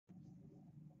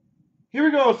Here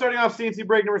we go. Starting off CNC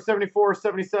break number 74,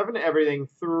 77. Everything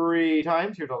 3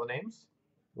 times. Here's all the names.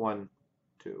 1,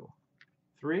 2,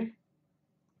 3.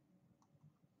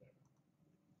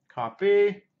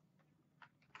 Copy.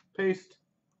 Paste.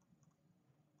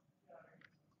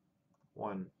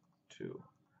 1, 2,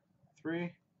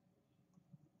 3.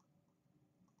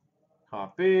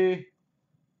 Copy.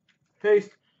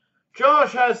 Paste.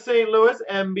 Josh has St. Louis.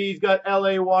 MB's got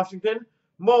LA, Washington.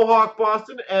 Mohawk,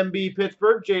 Boston. MB,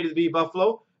 Pittsburgh. J to the B,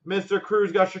 Buffalo. Mr.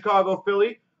 Cruz got Chicago,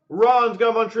 Philly. Ron's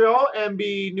got Montreal.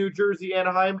 MB, New Jersey,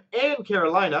 Anaheim, and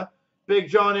Carolina. Big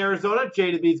John, Arizona.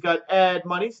 J to the B's got Ed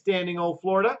Money. Standing O,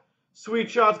 Florida. Sweet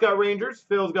Shot's got Rangers.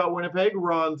 Phil's got Winnipeg.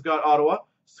 Ron's got Ottawa.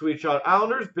 Sweet Shot,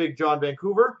 Islanders. Big John,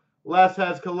 Vancouver. Les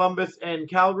has Columbus and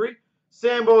Calgary.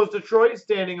 Sambo's Detroit.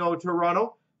 Standing O,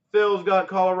 Toronto. Phil's got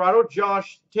Colorado.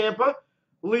 Josh, Tampa.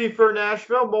 Lee for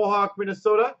Nashville. Mohawk,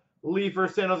 Minnesota. Lee for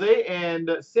San Jose.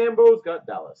 And Sambo's got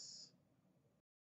Dallas.